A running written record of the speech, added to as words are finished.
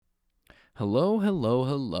Hello, hello,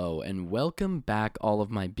 hello, and welcome back, all of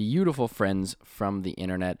my beautiful friends from the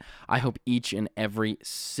internet. I hope each and every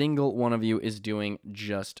single one of you is doing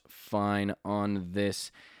just fine on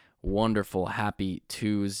this wonderful, happy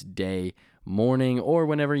Tuesday morning, or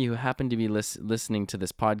whenever you happen to be listening to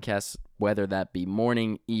this podcast, whether that be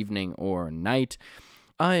morning, evening, or night.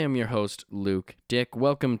 I am your host, Luke Dick.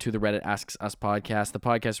 Welcome to the Reddit Asks Us podcast, the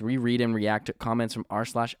podcast where we read and react to comments from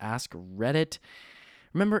r/AskReddit.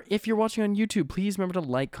 Remember, if you're watching on YouTube, please remember to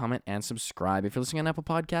like, comment, and subscribe. If you're listening on Apple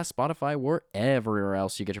Podcasts, Spotify, wherever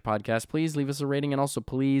else you get your podcast, please leave us a rating and also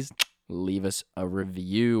please leave us a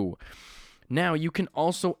review. Now, you can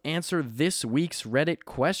also answer this week's Reddit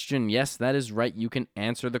question. Yes, that is right. You can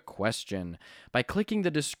answer the question by clicking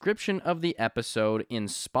the description of the episode in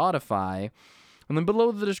Spotify. And then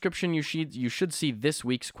below the description, you should see this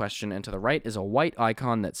week's question. And to the right is a white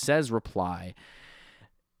icon that says reply.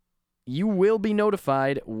 You will be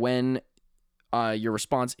notified when your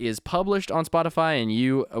response is published on Spotify, and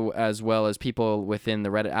you, as well as people within the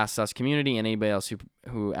Reddit Asks Us community and anybody else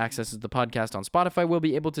who accesses the podcast on Spotify, will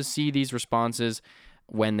be able to see these responses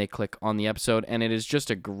when they click on the episode. And it is just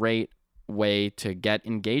a great way to get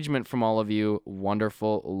engagement from all of you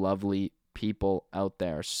wonderful, lovely people out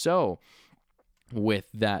there. So, with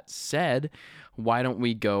that said, why don't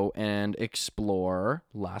we go and explore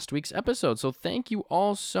last week's episode? So thank you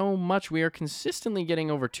all so much. We are consistently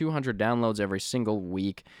getting over 200 downloads every single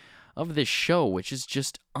week of this show, which is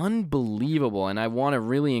just unbelievable. And I want to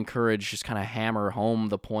really encourage, just kind of hammer home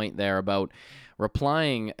the point there about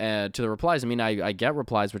replying to the replies. I mean, I get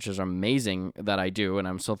replies, which is amazing that I do, and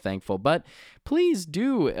I'm so thankful. But please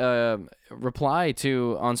do reply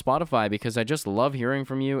on Spotify, because I just love hearing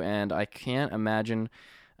from you, and I can't imagine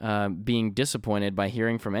being disappointed by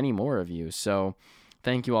hearing from any more of you. So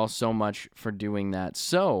thank you all so much for doing that.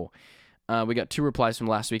 So we got 2 replies from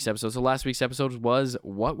last week's episode. So last week's episode was,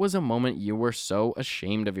 what was a moment you were so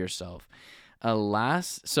ashamed of yourself?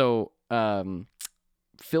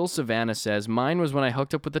 Phil Savannah says, mine was when I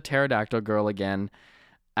hooked up with the pterodactyl girl again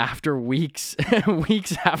after weeks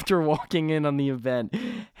after walking in on the event.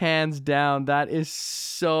 Hands down, that is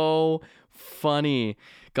so funny.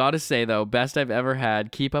 Gotta say, though, best I've ever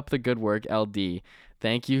had. Keep up the good work, LD.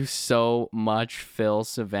 Thank you so much, Phil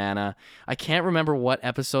Savannah. I can't remember what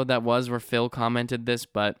episode that was where Phil commented this,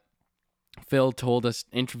 but Phil told us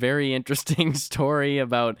a very interesting story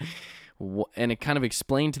about, and it kind of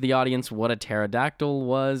explained to the audience what a pterodactyl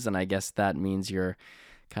was, and I guess that means you're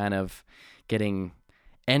kind of getting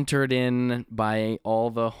entered in by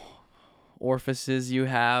all the orifices you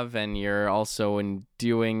have, and you're also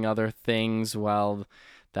doing other things while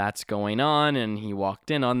that's going on. And he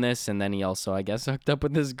walked in on this, and then he also, I guess, hooked up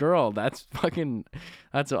with this girl. That's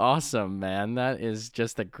awesome, man. That is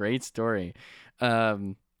just a great story.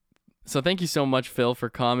 So thank you so much, Phil, for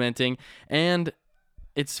commenting. And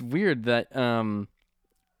it's weird that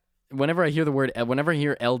whenever I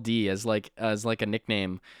hear LD as like a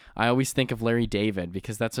nickname, I always think of Larry David,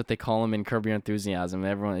 because that's what they call him in Curb Your Enthusiasm.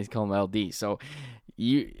 Everyone calls him LD. So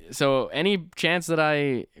any chance that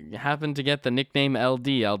I happen to get the nickname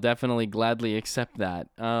LD, I'll definitely gladly accept that.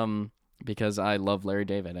 Because I love Larry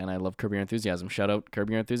David and I love Curb Your Enthusiasm. Shout out Curb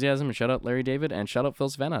Your Enthusiasm, and shout out Larry David, and shout out Phil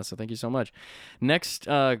Savannah. So thank you so much. Next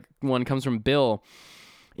one comes from Bill.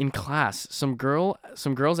 In class, some girls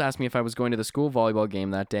asked me if I was going to the school volleyball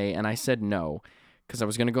game that day, and I said no, because I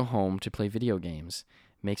was going to go home to play video games.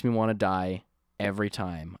 Makes me want to die every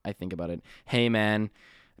time I think about it. Hey, man,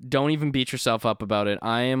 don't even beat yourself up about it.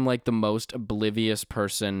 I am like the most oblivious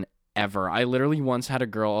person ever. I literally once had a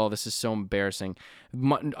girl, oh, this is so embarrassing.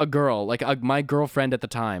 My girlfriend at the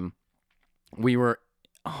time, we were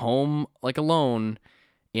home, like, alone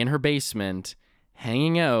in her basement,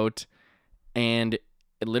 hanging out, and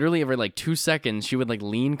literally every 2 seconds she would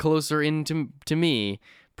lean closer into me,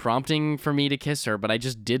 prompting for me to kiss her, but I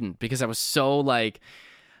just didn't, because I was so I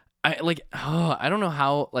don't know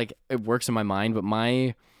how it works in my mind, but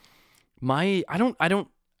I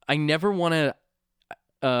never want to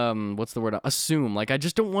assume. I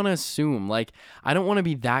just don't want to assume. I don't want to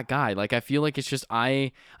be that guy. I feel like it's just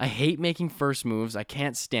I hate making first moves. I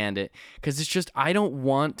can't stand it, because it's just I don't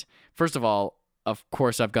want. First of all, of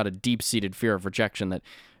course, I've got a deep-seated fear of rejection that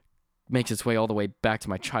makes its way all the way back to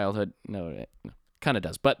my childhood. No, it kind of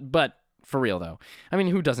does. But for real, though. I mean,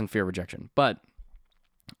 who doesn't fear rejection? But,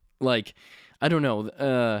 I don't know.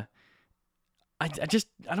 I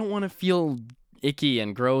don't want to feel icky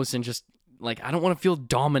and gross and just, I don't want to feel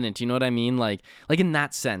dominant, you know what I mean? In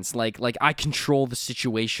that sense, I control the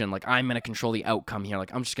situation, I'm going to control the outcome here,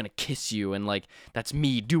 I'm just going to kiss you, and, that's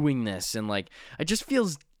me doing this, and, it just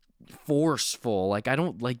feels forceful. Like, I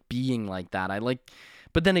don't like being like that.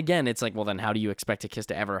 But then again, it's like, well, then how do you expect a kiss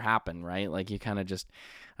to ever happen, right? Like, you kind of just,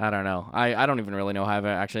 I don't know. I don't even really know how I've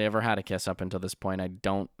actually ever had a kiss up until this point.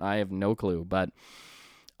 I have no clue. But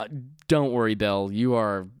don't worry, Bill. You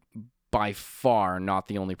are by far not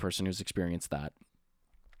the only person who's experienced that.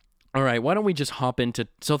 All right, why don't we just hop into...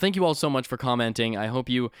 So thank you all so much for commenting. I hope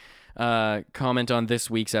you comment on this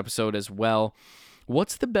week's episode as well.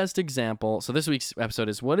 What's the best example? So this week's episode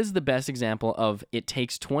is, what is the best example of it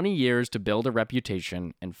takes 20 years to build a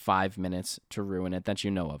reputation and 5 minutes to ruin it that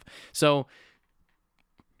you know of? So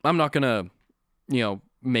I'm not going to,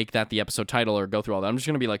 make that the episode title or go through all that. I'm just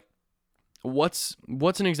going to be like, what's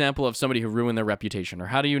an example of somebody who ruined their reputation? Or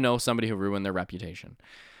how do you know somebody who ruined their reputation?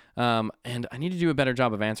 And I need to do a better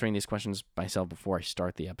job of answering these questions myself before I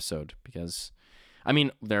start the episode, because,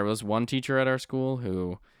 there was one teacher at our school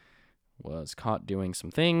who was caught doing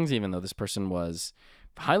some things, even though this person was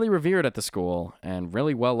highly revered at the school and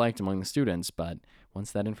really well liked among the students. But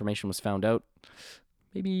once that information was found out,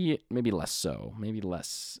 maybe less so, maybe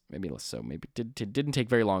less so. Maybe it didn't take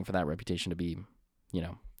very long for that reputation to be,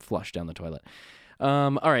 flushed down the toilet.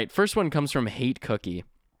 All right, first one comes from Hate Cookie.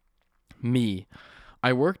 Me.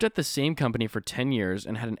 I worked at the same company for 10 years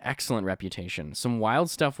and had an excellent reputation. Some wild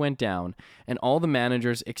stuff went down, and all the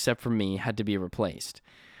managers except for me had to be replaced.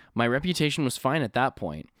 My reputation was fine at that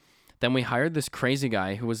point. Then we hired this crazy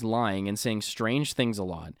guy who was lying and saying strange things a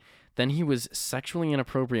lot. Then he was sexually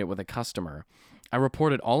inappropriate with a customer. I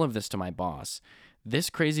reported all of this to my boss. This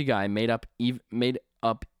crazy guy made up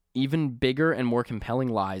even bigger and more compelling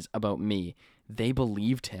lies about me. They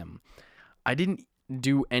believed him. I didn't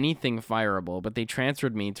do anything fireable, but they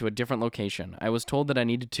transferred me to a different location. I was told that I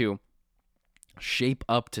needed to shape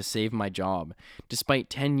up to save my job, despite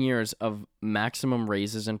 10 years of maximum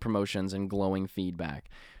raises and promotions and glowing feedback.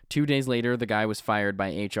 2 days later, the guy was fired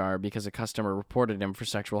by HR because a customer reported him for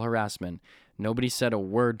sexual harassment. Nobody said a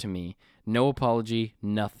word to me. No apology,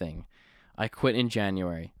 nothing. I quit in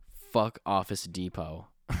January. Fuck Office Depot.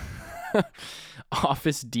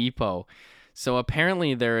 Office Depot. So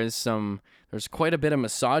apparently there's quite a bit of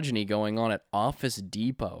misogyny going on at Office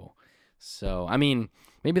Depot. So,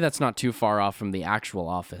 maybe that's not too far off from The Actual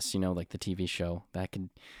Office, like the TV show.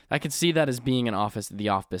 I could see that as being an The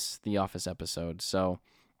Office episode. So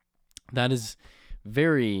that is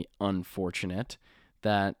very unfortunate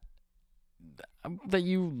that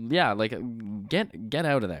you, get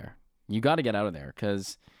out of there. You got to get out of there,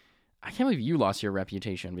 because I can't believe you lost your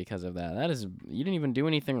reputation because of that. You didn't even do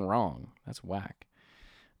anything wrong. That's whack.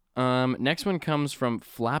 Next one comes from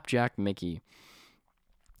Flapjack Mickey.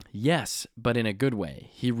 Yes, but in a good way.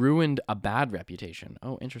 He ruined a bad reputation.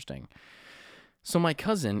 Oh, interesting. So my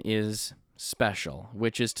cousin is special,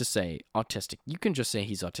 which is to say autistic. You can just say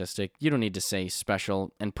he's autistic. You don't need to say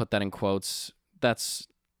special and put that in quotes. I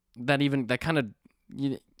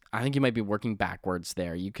think you might be working backwards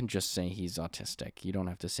there. You can just say he's autistic. You don't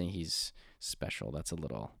have to say he's special. That's a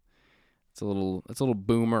little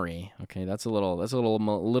boomery. Okay, that's a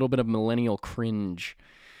little bit of millennial cringe.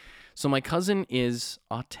 So my cousin is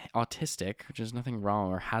autistic, which is nothing wrong,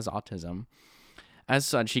 or has autism. As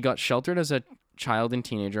such, he got sheltered as a child and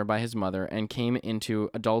teenager by his mother and came into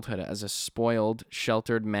adulthood as a spoiled,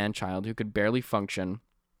 sheltered man-child who could barely function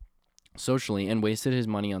socially and wasted his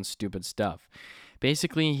money on stupid stuff.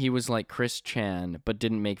 Basically, he was like Chris Chan, but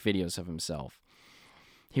didn't make videos of himself.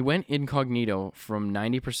 He went incognito from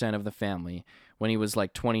 90% of the family when he was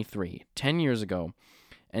like 23, 10 years ago,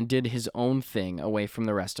 and did his own thing away from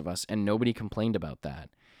the rest of us, and nobody complained about that.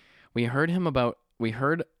 We heard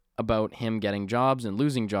about him getting jobs and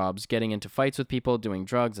losing jobs, getting into fights with people, doing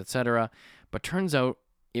drugs, etc., but turns out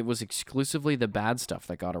it was exclusively the bad stuff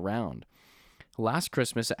that got around. Last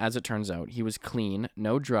Christmas, as it turns out, he was clean,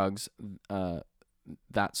 no drugs,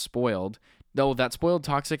 that spoiled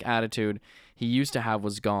toxic attitude he used to have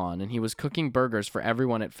was gone, and he was cooking burgers for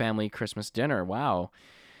everyone at family Christmas dinner. Wow.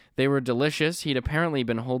 They were delicious. He'd apparently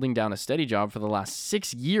been holding down a steady job for the last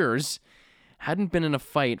 6 years, hadn't been in a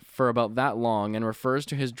fight for about that long, and refers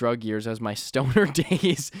to his drug years as my stoner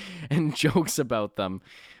days and jokes about them.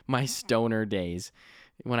 My stoner days.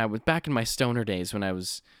 When I was back in my stoner days when I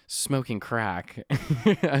was smoking crack.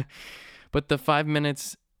 But the 5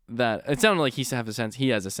 minutes that it sounded like he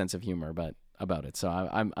has a sense of humor about it. So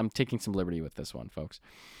I'm taking some liberty with this one, folks.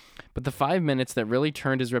 But the 5 minutes that really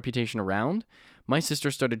turned his reputation around, my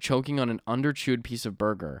sister started choking on an underchewed piece of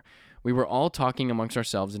burger. We were all talking amongst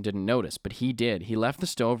ourselves and didn't notice, but he did. He left the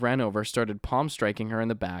stove, ran over, started palm striking her in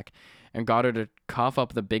the back, and got her to cough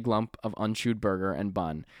up the big lump of unchewed burger and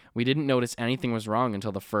bun. We didn't notice anything was wrong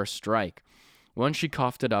until the first strike. Once she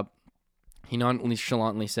coughed it up, He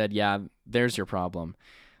nonchalantly said, "Yeah, there's your problem."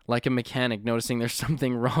 Like a mechanic noticing there's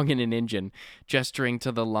something wrong in an engine, gesturing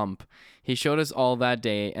to the lump. He showed us all that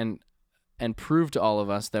day and proved to all of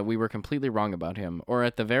us that we were completely wrong about him, or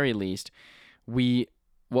at the very least,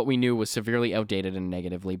 what we knew was severely outdated and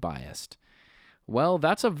negatively biased. Well,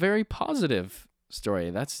 that's a very positive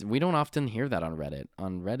story. We don't often hear that on Reddit.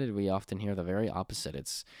 On Reddit, we often hear the very opposite.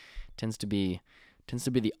 It's tends to be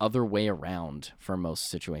the other way around for most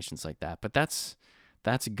situations like that. But that's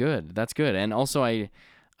good. That's good. And also, I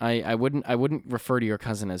wouldn't refer to your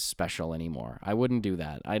cousin as special anymore. I wouldn't do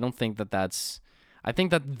that. I don't think that's. I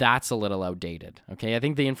think that's a little outdated. Okay, I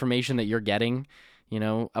think the information that you're getting,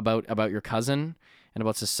 about your cousin and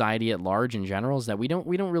about society at large in general is that we don't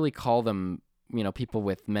really call them, people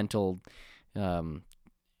with mental,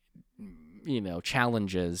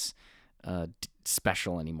 challenges,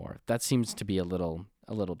 special anymore. That seems to be a little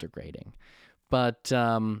degrading, but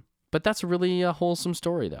that's a really wholesome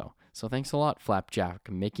story though. So thanks a lot, Flapjack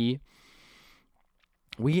Mickey.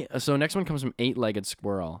 So next one comes from 8-Legged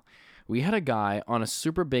Squirrel. We had a guy on a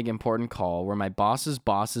super big important call where my boss's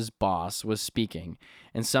boss's boss was speaking,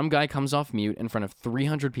 and some guy comes off mute in front of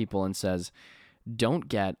 300 people and says, "Don't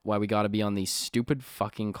get why we gotta be on these stupid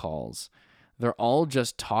fucking calls. They're all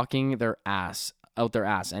just talking their ass out their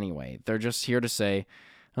ass anyway. They're just here to say,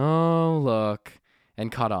 'Oh, look,'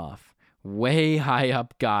 and cut off." Way high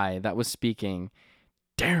up guy that was speaking,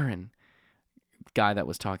 Darren, guy that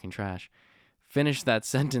was talking trash, finish that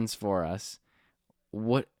sentence for us.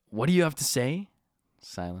 What do you have to say?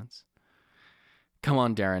 Silence. Come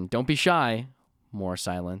on, Darren, don't be shy. More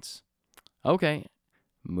silence. Okay,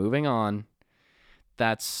 moving on.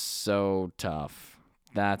 That's so tough.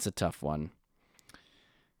 That's a tough one.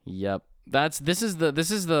 Yep. This is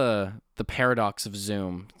the paradox of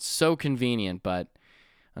Zoom. It's so convenient, but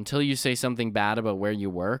until you say something bad about where you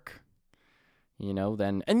work,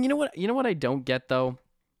 then, and you know what I don't get though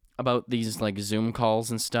about these like Zoom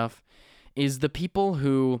calls and stuff is the people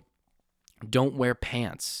who don't wear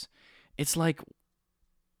pants. It's like,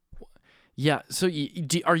 yeah, so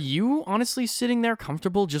are you honestly sitting there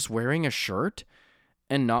comfortable just wearing a shirt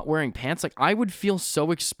and not wearing pants? Like, I would feel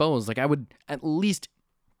so exposed. Like, I would at least,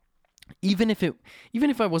 even if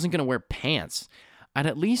I wasn't gonna wear pants, I'd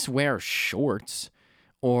at least wear shorts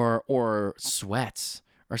or sweats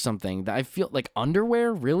or something. That I feel like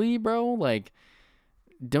underwear, really, bro? Like,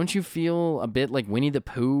 don't you feel a bit like Winnie the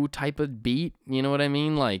Pooh type of beat? You know what I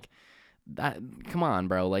mean? Like that. Come on,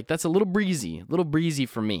 bro. Like, that's a little breezy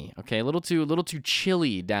for me. Okay, a little too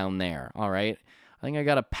chilly down there. All right. I think I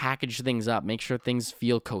gotta package things up, make sure things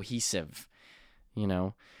feel cohesive.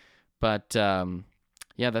 But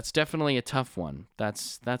yeah, that's definitely a tough one.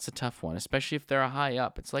 That's a tough one, especially if they're high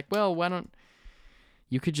up. It's like, well, why don't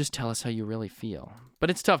you could just tell us how you really feel?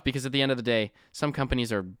 But it's tough because at the end of the day, some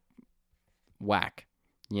companies are whack.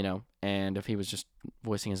 And if he was just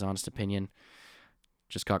voicing his honest opinion,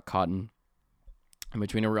 just got caught in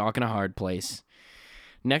between a rock and a hard place.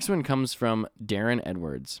 Next one comes from Darren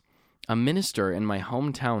Edwards. A minister in my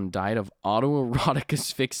hometown died of autoerotic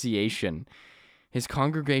asphyxiation. His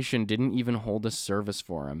congregation didn't even hold a service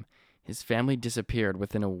for him. His family disappeared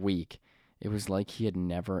within a week. It was like he had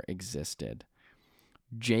never existed.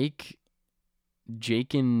 Jakendrick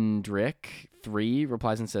 3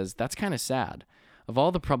 replies and says, "That's kind of sad. Of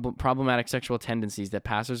all the problematic sexual tendencies that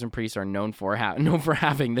pastors and priests are known for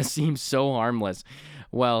having, this seems so harmless."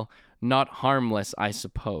 Well, not harmless, I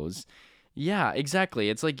suppose. Yeah, exactly.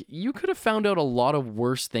 It's like you could have found out a lot of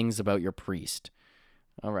worse things about your priest.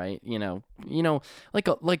 All right,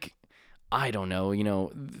 like I don't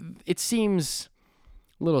know, it seems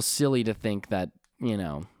a little silly to think that,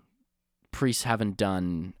 priests haven't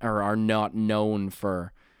done or are not known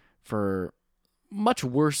for much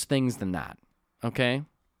worse things than that. Okay?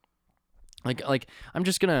 Like I'm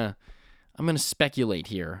gonna speculate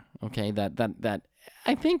here, okay, that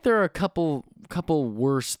I think there are a couple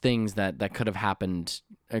worse things that could have happened,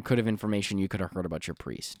 could have information you could have heard about your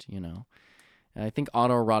priest, I think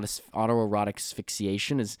autoerotic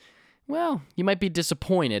asphyxiation is, well, you might be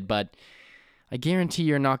disappointed, but I guarantee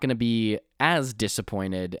you're not going to be as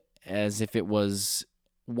disappointed as if it was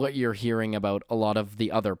what you're hearing about a lot of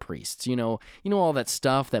the other priests. All that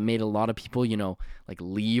stuff that made a lot of people, like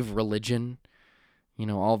leave religion,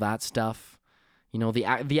 all that stuff.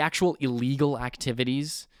 The actual illegal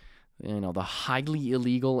activities, the highly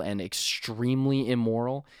illegal and extremely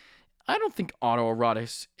immoral. I don't think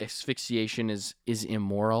autoerotic asphyxiation is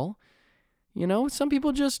immoral. Some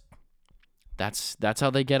people just, that's how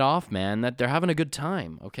they get off, man. That they're having a good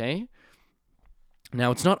time, okay?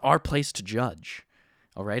 Now, it's not our place to judge,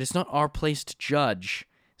 all right? It's not our place to judge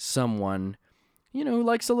someone, who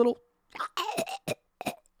likes a little,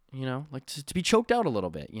 like to be choked out a little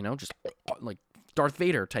bit, just like Darth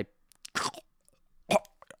Vader type,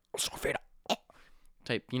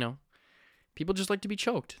 people just like to be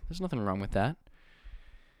choked. There's nothing wrong with that.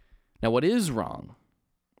 Now, what is wrong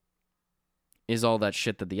is all that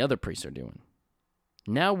shit that the other priests are doing.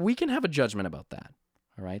 Now we can have a judgment about that.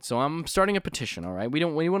 All right. So I'm starting a petition. All right. We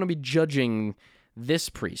want to be judging this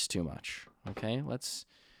priest too much. Okay. Let's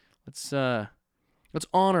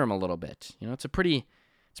honor him a little bit. It's a pretty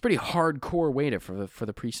hardcore way for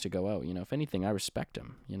the priest to go out. If anything, I respect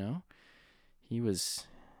him. He was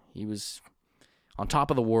on top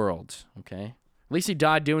of the world. Okay. At least he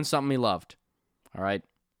died doing something he loved. All right.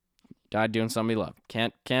 Died doing something he loved.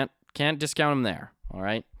 Can't discount him there. All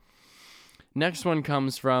right. Next one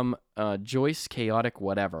comes from Joyce Chaotic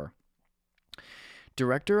Whatever.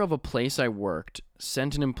 Director of a place I worked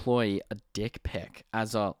sent an employee a dick pic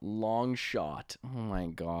as a long shot. Oh my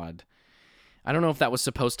God. I don't know if that was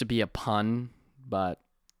supposed to be a pun, but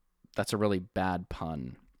that's a really bad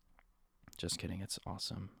pun. Just kidding. It's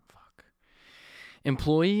awesome. Fuck.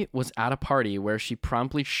 Employee was at a party where she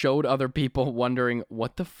promptly showed other people wondering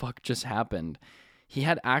what the fuck just happened. He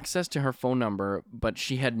had access to her phone number, but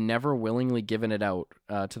she had never willingly given it out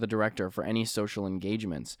to the director for any social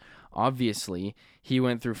engagements. Obviously, he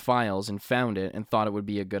went through files and found it and thought it would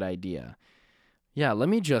be a good idea. Yeah, let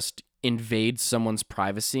me just invade someone's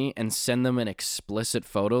privacy and send them an explicit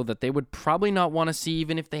photo that they would probably not want to see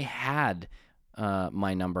even if they had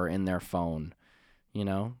my number in their phone. Why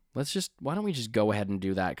don't we just go ahead and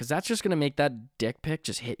do that? Because that's just going to make that dick pic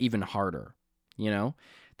just hit even harder,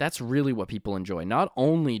 That's really what people enjoy. Not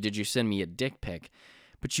only did you send me a dick pic,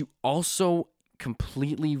 but you also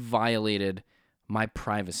completely violated my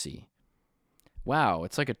privacy. Wow,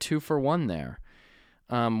 it's like a 2-for-1 there.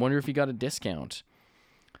 Wonder if you got a discount.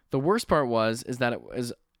 The worst part is that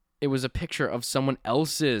it was a picture of someone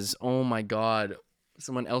else's, oh my God,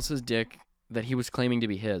 someone else's dick that he was claiming to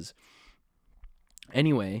be his.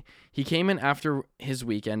 Anyway, he came in after his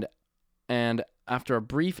weekend and after a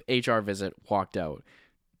brief HR visit, walked out.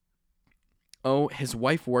 Oh, his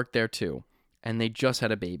wife worked there too, and they just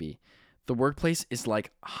had a baby. The workplace is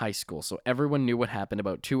like high school, so everyone knew what happened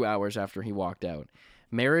about 2 hours after he walked out.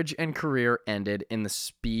 Marriage and career ended in the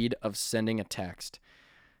speed of sending a text.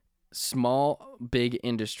 Small, big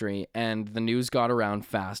industry, and the news got around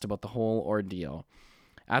fast about the whole ordeal.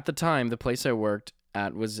 At the time, the place I worked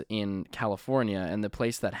at was in California, and the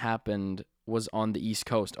place that happened was on the East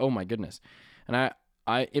Coast. Oh my goodness. And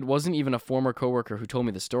it wasn't even a former coworker who told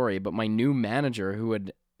me the story, but my new manager who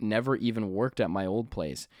had never even worked at my old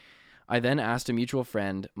place. I then asked a mutual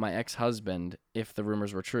friend, my ex-husband, if the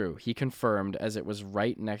rumors were true. He confirmed as it was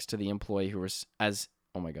right next to the employee who was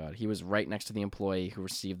he was right next to the employee who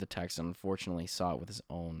received the text and unfortunately saw it with his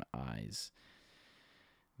own eyes.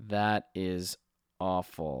 That is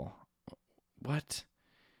awful. What?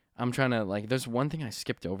 I'm trying to, there's one thing I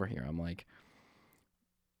skipped over here. I'm like,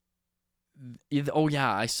 oh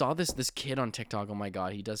yeah, I saw this kid on TikTok. Oh my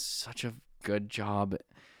God, he does such a good job.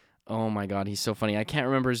 Oh my God, he's so funny. I can't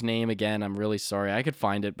remember his name again. I'm really sorry. I could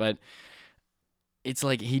find it, but it's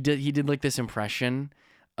like he did like this impression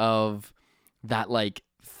of that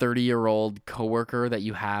 30-year-old coworker that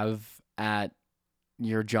you have at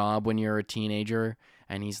your job when you're a teenager,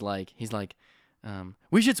 and he's like,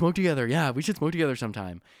 we should smoke together. Yeah, we should smoke together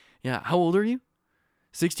sometime. Yeah, how old are you?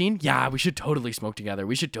 16? Yeah, we should totally smoke together.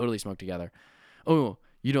 We should totally smoke together. Oh,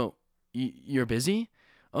 you're busy?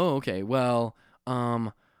 Oh, okay. Well,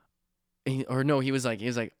 he was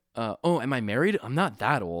like, oh, am I married? I'm not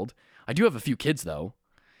that old. I do have a few kids though.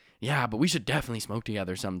 Yeah, but we should definitely smoke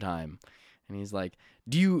together sometime. And he's like,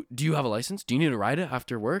 do you have a license? Do you need a ride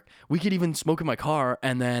after work? We could even smoke in my car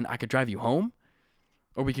and then I could drive you home.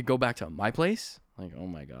 Or we could go back to my place. Like, oh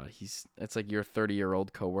my God, it's like your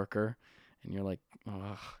 30-year-old coworker. And you're like,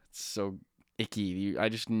 oh, it's so icky. I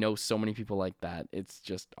just know so many people like that. It's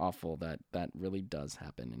just awful that really does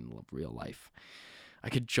happen in real life. I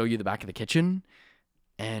could show you the back of the kitchen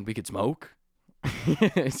and we could smoke.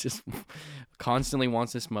 It's just constantly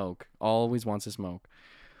wants to smoke. Always wants to smoke.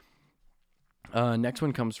 Next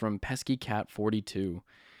one comes from Pesky Cat 42.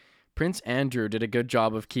 Prince Andrew did a good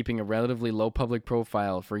job of keeping a relatively low public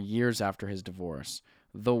profile for years after his divorce.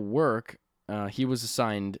 The work he was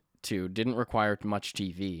assigned to didn't require much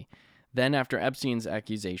TV. Then after the Epstein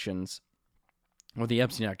accusations,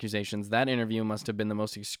 that interview must have been the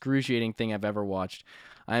most excruciating thing I've ever watched.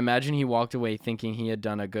 I imagine he walked away thinking he had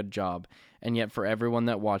done a good job, and yet for everyone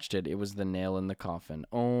that watched it, it was the nail in the coffin.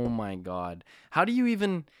 Oh my God. How do you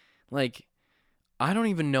even, I don't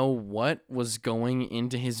even know what was going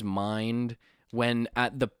into his mind when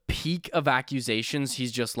at the peak of accusations,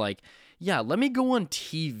 he's just like, yeah, let me go on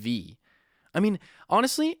TV. I mean,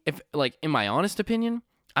 honestly, if like in my honest opinion,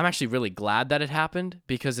 I'm actually really glad that it happened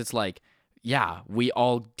because it's like, yeah, we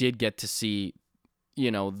all did get to see,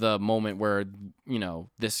 the moment where,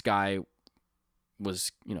 this guy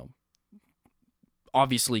was,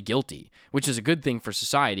 obviously guilty, which is a good thing for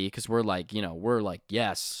society because we're like,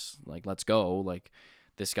 yes, like, let's go. Like,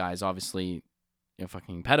 this guy's obviously a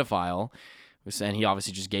fucking pedophile, and he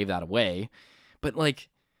obviously just gave that away. But, like,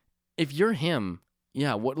 if you're him,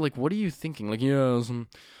 yeah, what are you thinking? Like, yes,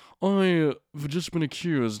 I've just been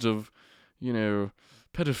accused of,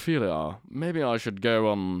 pedophilia. Maybe I should go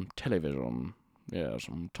on television. Yes,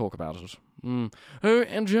 and talk about it. Oh,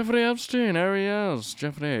 and Jeffrey Epstein. Oh, yes,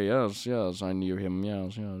 Jeffrey. Yes, I knew him.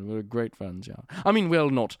 Yes, we were great friends. Yeah, I mean, we're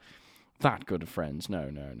not that good of friends.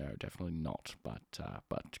 No, definitely not.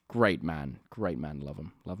 But great man. Love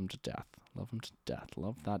him to death.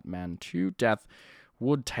 Love that man to death.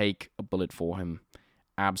 Would take a bullet for him.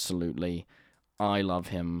 Absolutely. I love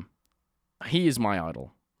him. He is my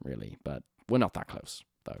idol, really, but we're not that close,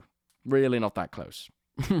 though. Really not that close.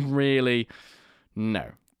 Really,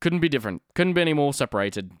 no. Couldn't be different. Couldn't be any more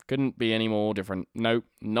separated. Couldn't be any more different. Nope,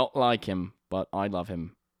 not like him, but I love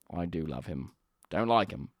him. I do love him. Don't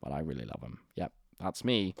like him, but I really love him. Yep, that's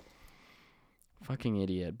me. Fucking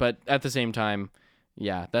idiot. But at the same time,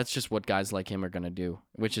 yeah, that's just what guys like him are going to do,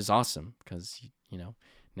 which is awesome because,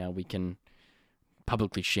 now we can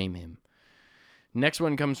publicly shame him. Next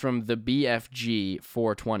one comes from the BFG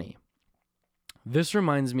 420. This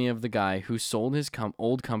reminds me of the guy who sold his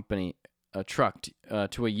old company truck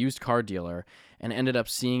to a used car dealer and ended up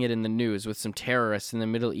seeing it in the news with some terrorists in the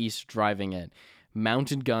Middle East driving it.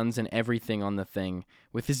 Mounted guns and everything on the thing,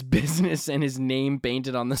 with his business and his name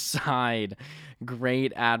painted on the side.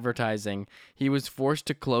 Great advertising. He was forced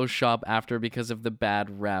to close shop after because of the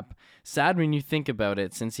bad rep. Sad when you think about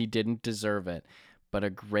it, since he didn't deserve it, but a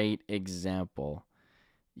great example.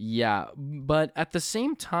 Yeah, but at the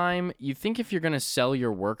same time, you think if you're going to sell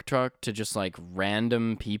your work truck to just like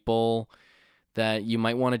random people, that you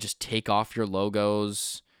might want to just take off your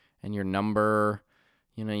logos and your number.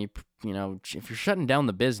 If you're shutting down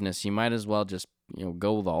the business, you might as well just,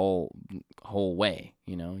 go the whole way.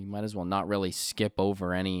 You might as well not really skip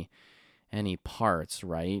over any parts,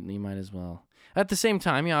 right? You might as well. At the same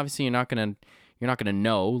time, obviously you're not gonna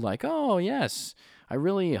know, like, oh yes, I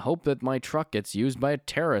really hope that my truck gets used by a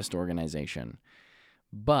terrorist organization.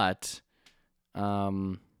 But,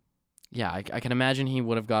 yeah, I can imagine he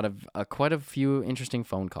would have got quite a few interesting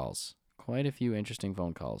phone calls.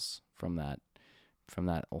 From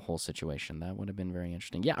that whole situation. That would have been very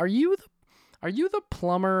interesting. Yeah, are you the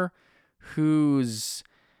plumber who's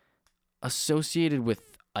associated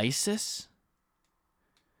with ISIS?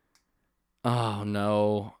 Oh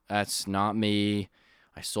no, that's not me.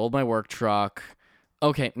 I sold my work truck.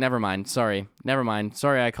 Okay, never mind. Sorry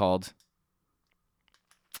I called.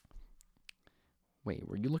 Wait,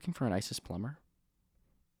 were you looking for an ISIS plumber?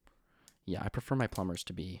 Yeah, I prefer my plumbers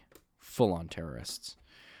to be full-on terrorists.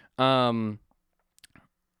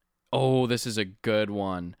 Oh, this is a good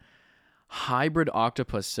one. Hybrid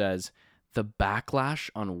Octopus says, the backlash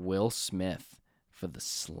on Will Smith for the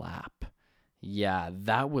slap. Yeah,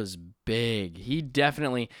 that was big.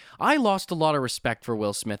 I lost a lot of respect for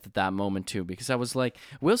Will Smith at that moment too, because I was like,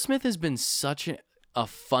 Will Smith has been such a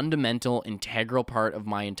fundamental, integral part of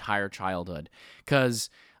my entire childhood. Because,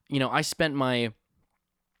 I spent my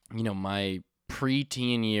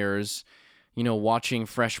preteen years, watching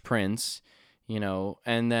Fresh Prince,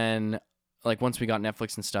 and then like once we got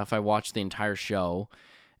Netflix and stuff, I watched the entire show.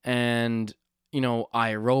 And,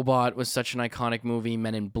 I, Robot was such an iconic movie,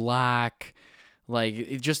 Men in Black, like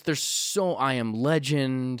I Am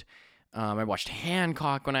Legend. I watched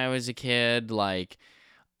Hancock when I was a kid. Like,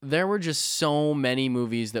 there were just so many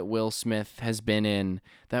movies that Will Smith has been in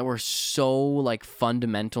that were so like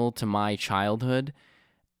fundamental to my childhood.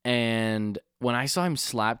 And when I saw him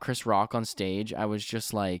slap Chris Rock on stage, I was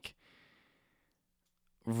just like,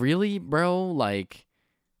 really, bro? Like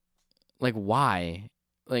why?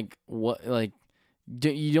 Like, what? Like,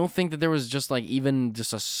 you don't think that there was just like even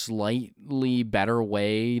just a slightly better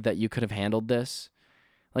way that you could have handled this?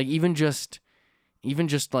 Like, even just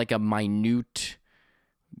like a minute,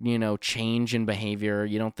 change in behavior.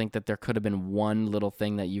 You don't think that there could have been one little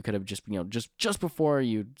thing that you could have just, just before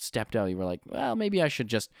you stepped out, you were like, well, maybe I should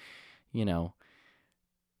just,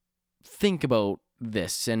 think about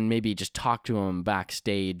this and maybe just talk to him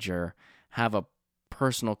backstage or have a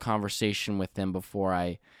personal conversation with him before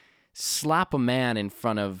I slap a man in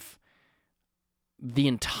front of the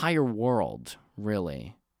entire world,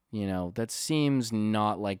 really. That seems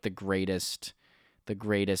not like the greatest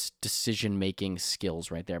decision-making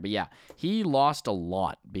skills right there. But yeah, he lost a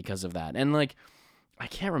lot because of that. And like, I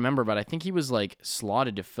can't remember, but I think he was like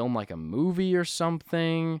slotted to film like a movie or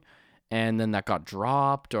something, and then that got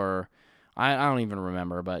dropped, or I don't even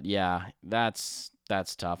remember. But yeah, that's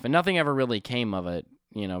tough. And nothing ever really came of it,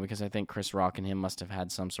 because I think Chris Rock and him must have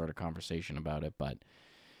had some sort of conversation about it. But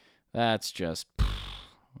that's just,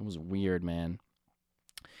 it was weird, man.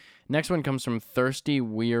 Next one comes from Thirsty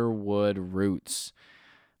Weirwood Roots.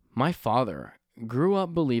 My father grew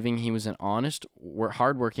up believing he was an honest,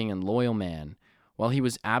 hardworking, and loyal man. While he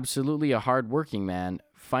was absolutely a hardworking man,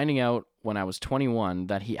 finding out when I was 21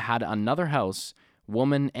 that he had another house,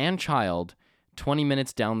 woman, and child 20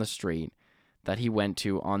 minutes down the street that he went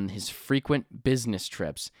to on his frequent business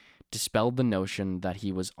trips dispelled the notion that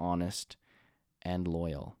he was honest and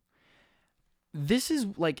loyal. This is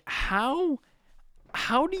like, how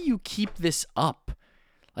do you keep this up?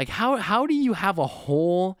 Like, how do you have a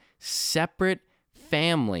whole separate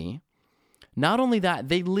family? Not only that,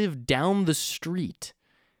 they live down the street.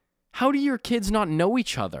 How do your kids not know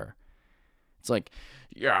each other? It's like,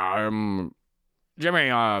 yeah,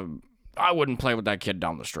 Jimmy, I wouldn't play with that kid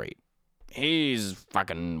down the street. He's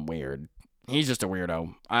fucking weird. He's just a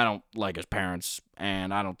weirdo. I don't like his parents,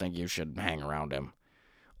 and I don't think you should hang around him.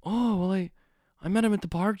 Oh, well, I met him at the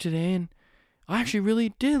park today, and I actually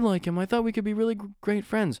really did like him. I thought we could be really great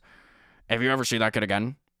friends. If you ever see that kid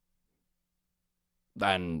again,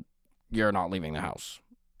 then you're not leaving the house.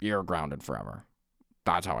 You're grounded forever.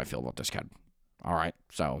 That's how I feel about this kid. All right?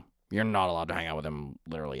 So you're not allowed to hang out with him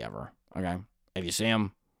literally ever. Okay? If you see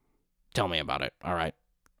him, tell me about it. All right?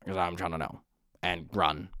 Because I'm trying to know. And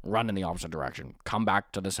run. Run in the opposite direction. Come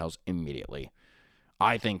back to this house immediately.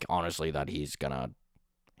 I think, honestly, that he's gonna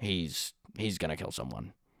kill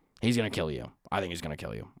someone. He's going to kill you. I think he's going to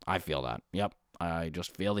kill you. I feel that. Yep. I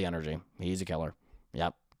just feel the energy. He's a killer.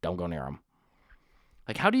 Yep. Don't go near him.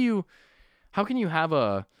 Like, how can you have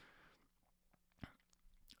a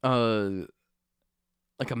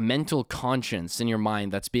mental conscience in your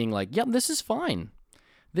mind that's being like, yep, this is fine.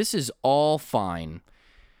 This is all fine.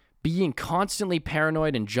 Being constantly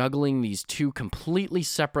paranoid and juggling these two completely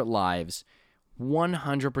separate lives,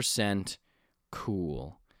 100%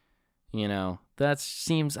 cool. That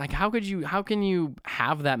seems like, how can you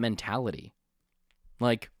have that mentality?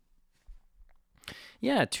 Like,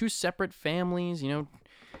 yeah, two separate families,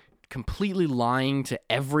 completely lying to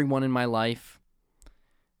everyone in my life.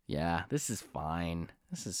 Yeah, this is fine.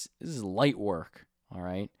 This is light work, all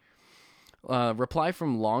right? Reply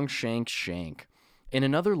from Longshank Shank. In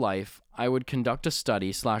another life, I would conduct a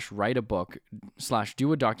study / write a book /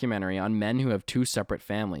 do a documentary on men who have two separate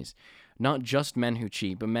families. Not just men who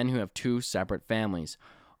cheat, but men who have two separate families.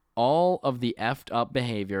 All of the effed up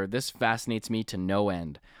behavior, this fascinates me to no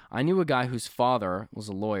end. I knew a guy whose father was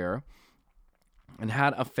a lawyer and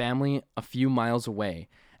had a family a few miles away.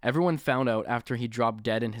 Everyone found out after he dropped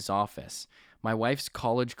dead in his office. My wife's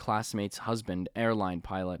college classmate's husband, airline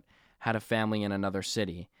pilot, had a family in another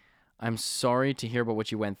city. I'm sorry to hear about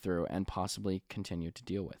what you went through and possibly continue to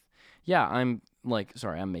deal with. Yeah, I'm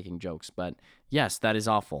making jokes, but yes, that is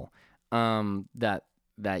awful. That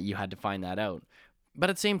you had to find that out. But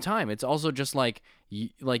at the same time, it's also just like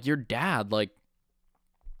your dad, like,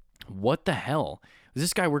 what the hell? Does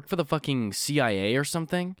this guy work for the fucking CIA or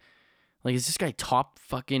something? Like, is this guy top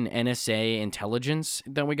fucking NSA intelligence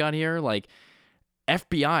that we got here? Like,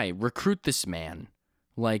 FBI, recruit this man.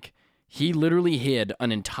 Like, he literally hid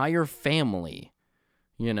an entire family,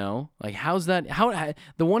 Like, how's that?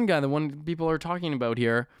 The one people are talking about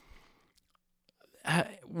here,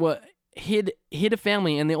 hid a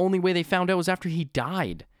family, and the only way they found out was after he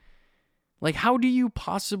died. Like, how do you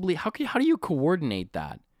coordinate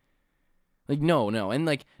that? Like, no, and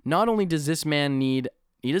like, not only does this man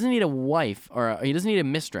he doesn't need a wife, or he doesn't need a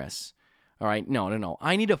mistress. All right, no,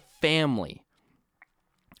 I need a family.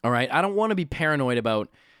 All right, I don't want to be paranoid about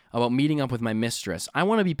meeting up with my mistress. I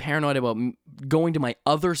want to be paranoid about going to my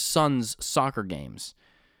other son's soccer games.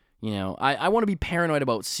 I want to be paranoid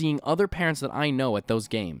about seeing other parents that I know at those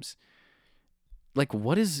games. Like,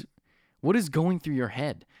 what is going through your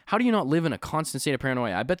head? How do you not live in a constant state of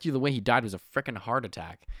paranoia? I bet you the way he died was a freaking heart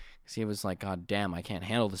attack. Because he was like, God damn, I can't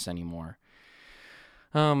handle this anymore.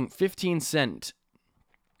 15 Cent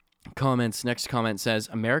comments. Next comment says,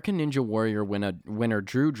 American Ninja Warrior winner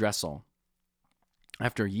Drew Dressel.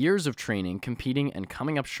 After years of training, competing, and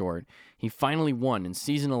coming up short, he finally won in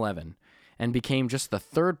Season 11 and became just the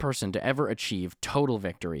third person to ever achieve total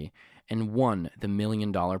victory and won the $1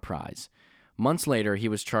 million prize. Months later, he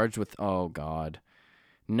was charged with, oh God,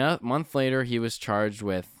 No, month later, he was charged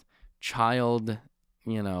with child,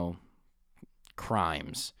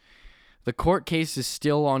 crimes. The court case is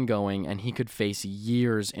still ongoing, and he could face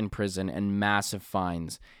years in prison and massive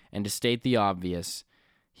fines. And to state the obvious,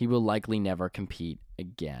 he will likely never compete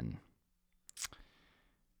again.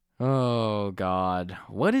 Oh God,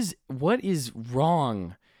 what is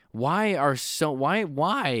wrong? Why?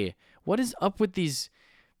 What is up with these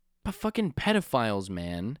fucking pedophiles,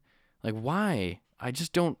 man? Like, why? I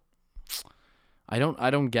don't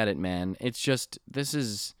get it, man. It's just,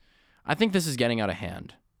 I think this is getting out of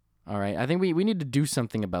hand. All right. I think we need to do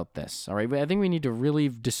something about this. All right. I think we need to really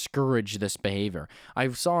discourage this behavior. I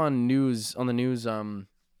saw on the news,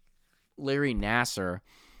 Larry Nassar,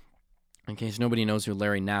 in case nobody knows who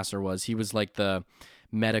Larry Nassar was, he was like the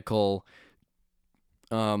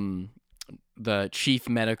chief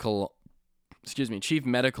medical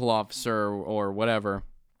officer or whatever,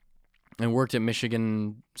 and worked at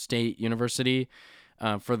Michigan State University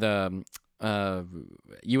for the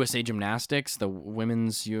USA Gymnastics, the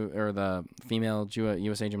the female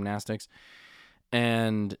USA Gymnastics.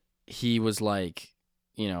 And he was like,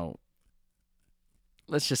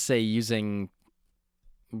 let's just say using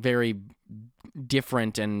very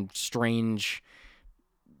different and strange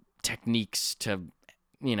techniques to,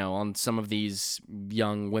 on some of these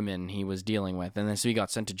young women he was dealing with. And then so he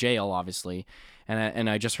got sent to jail, obviously. And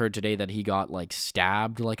I just heard today that he got like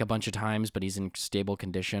stabbed like a bunch of times, but he's in stable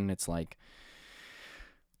condition. It's like,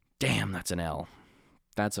 damn, that's an L.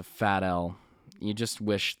 That's a fat L. You just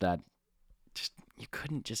wish that you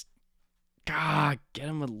couldn't just get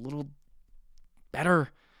him a little better.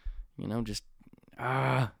 Just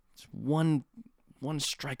one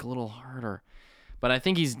strike a little harder. But I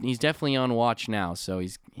think he's definitely on watch now, so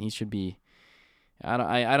he should be.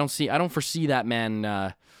 I don't foresee that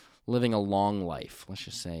man living a long life. Let's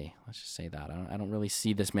just say that. I don't really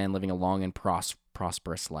see this man living a long and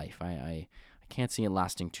prosperous life. I can't see it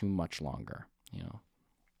lasting too much longer. He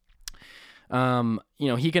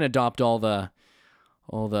can adopt all the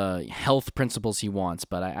health principles he wants,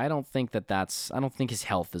 but I don't think I don't think his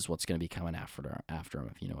health is what's going to be coming after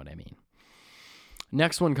him, if you know what I mean.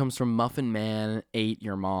 Next one comes from Muffin Man Ate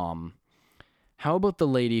Your Mom. How about the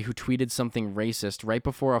lady who tweeted something racist right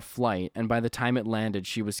before a flight, and by the time it landed,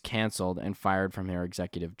 she was canceled and fired from her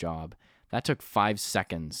executive job? That took 5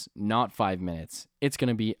 seconds, not 5 minutes. It's going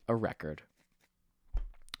to be a record.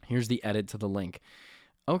 Here's the edit to the link.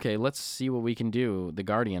 Okay, let's see what we can do. The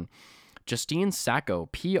Guardian. Justine Sacco,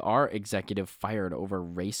 PR executive fired over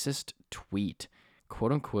racist tweet.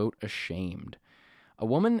 Quote unquote ashamed. A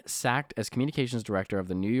woman sacked as communications director of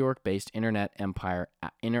the New York-based internet empire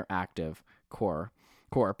Interactive Corp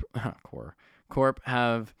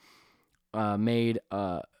have made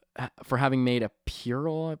for having made a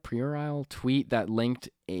puerile tweet that linked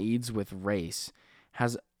AIDS with race,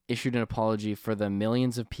 has issued an apology for the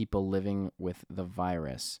millions of people living with the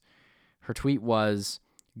virus. Her tweet was,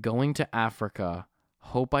 "Going to Africa.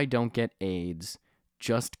 Hope I don't get AIDS.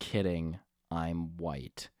 Just kidding. I'm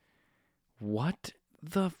white." What?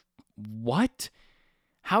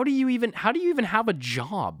 How do you even have a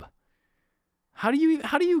job? How do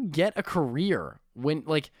you get a career when,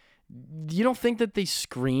 like, you don't think that they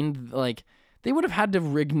screened, like, they would have had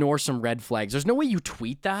to ignore some red flags. There's no way you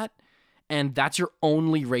tweet that and that's your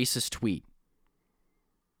only racist tweet.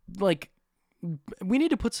 Like, we need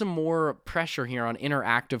to put some more pressure here on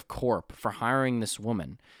Interactive Corp for hiring this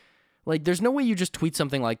woman. Like, there's no way you just tweet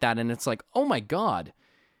something like that and it's like, oh my God,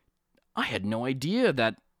 I had no idea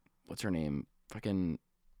that, what's her name?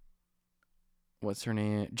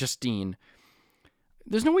 Justine.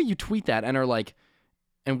 There's no way you tweet that and are like,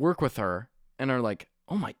 and work with her and are like,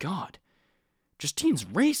 oh my God, Justine's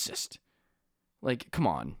racist. Like, come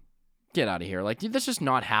on, get out of here. Like, that's just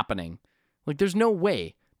not happening. Like, there's no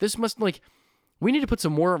way. This must, like, we need to put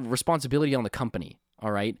some more responsibility on the company,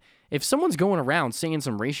 all right? If someone's going around saying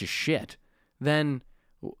some racist shit, then,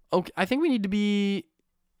 okay, I think we need to be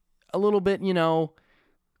a little bit,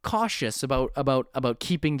 cautious about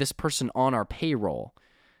keeping this person on our payroll.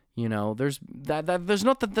 That's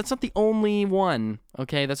not the only one,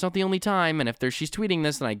 okay? That's not the only time. And if she's tweeting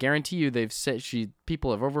this, then I guarantee you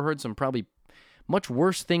people have overheard some probably much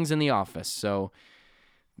worse things in the office. So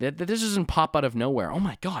that this doesn't pop out of nowhere. Oh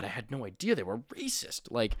my God, I had no idea they were racist.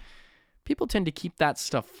 Like, people tend to keep that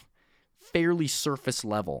stuff fairly surface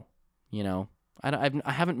level. I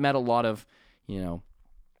haven't met a lot of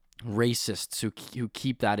racists who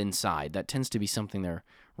keep that inside. That tends to be something their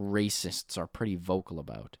racists are pretty vocal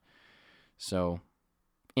about. So,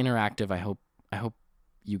 Interactive, I hope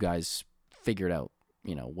you guys figured out,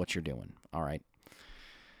 what you're doing. All right.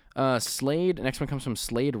 Slade. Next one comes from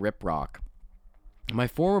Slade Riprock. My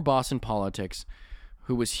former boss in politics,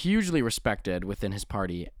 who was hugely respected within his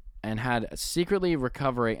party and a secretly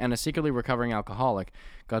recovering alcoholic,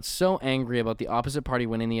 got so angry about the opposite party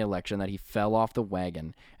winning the election that he fell off the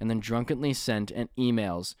wagon and then drunkenly sent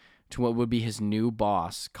emails to what would be his new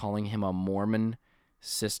boss, calling him a Mormon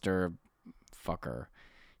sister fucker.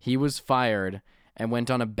 He was fired and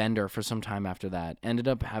went on a bender for some time after that. Ended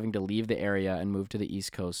up having to leave the area and move to the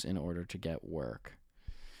East Coast in order to get work.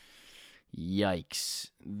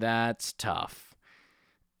 Yikes. That's tough.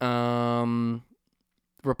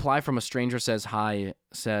 Reply from a stranger says, hi,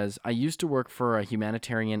 says, I used to work for a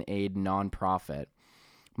humanitarian aid nonprofit.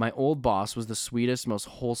 My old boss was the sweetest, most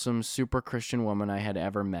wholesome, super Christian woman I had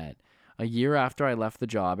ever met. A year after I left the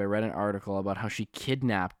job, I read an article about how she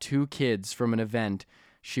kidnapped 2 kids from an event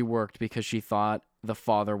she worked because she thought the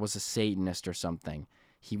father was a Satanist or something.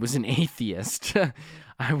 He was an atheist.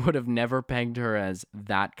 I would have never pegged her as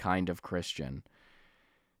that kind of Christian.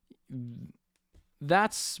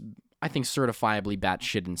 That's, I think, certifiably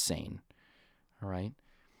batshit insane. All right.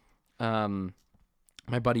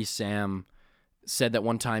 My buddy Sam said that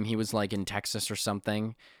one time he was like in Texas or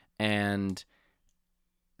something, and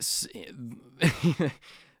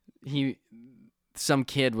some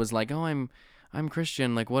kid was like, "Oh, I'm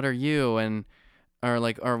Christian. Like, what are you?" And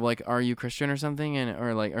are you Christian or something?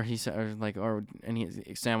 And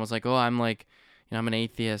Sam was like, "Oh, I'm like, I'm an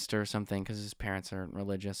atheist or something," because his parents are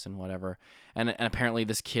religious and whatever. And apparently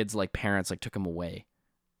this kid's like parents like took him away.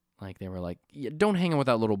 Like they were like, yeah, "Don't hang out with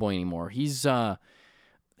that little boy anymore. He's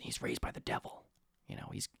raised by the devil.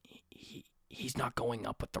 He's not going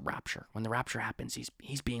up with the rapture. When the rapture happens,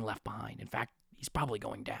 he's being left behind. In fact, he's probably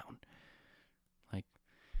going down." Like,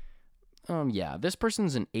 yeah, this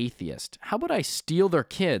person's an atheist. How about I steal their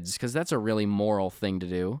kids? Because that's a really moral thing to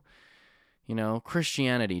do.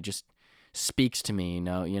 Christianity just speaks to me.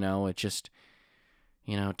 It just,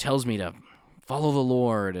 tells me to follow the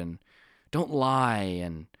Lord and don't lie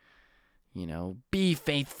and, be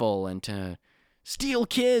faithful and to steal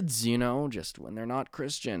kids, just when they're not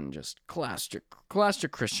Christian, just classic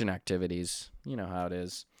Christian activities. You know how it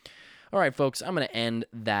is. All right, folks, I'm going to end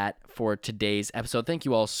that for today's episode. Thank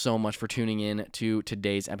you all so much for tuning in to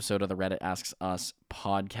today's episode of the Reddit Asks Us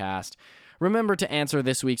podcast. Remember to answer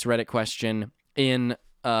this week's Reddit question in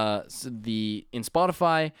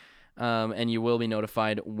Spotify, and you will be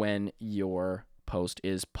notified when your post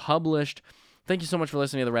is published. Thank you so much for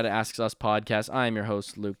listening to the Reddit Asks Us podcast. I am your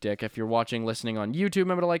host, Luke Dick. If you're listening on YouTube,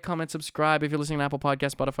 remember to like, comment, subscribe. If you're listening on Apple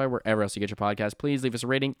Podcasts, Spotify, wherever else you get your podcast, please leave us a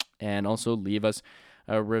rating and also leave us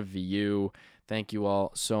a review. Thank you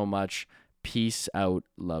all so much. Peace out.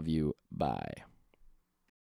 Love you. Bye.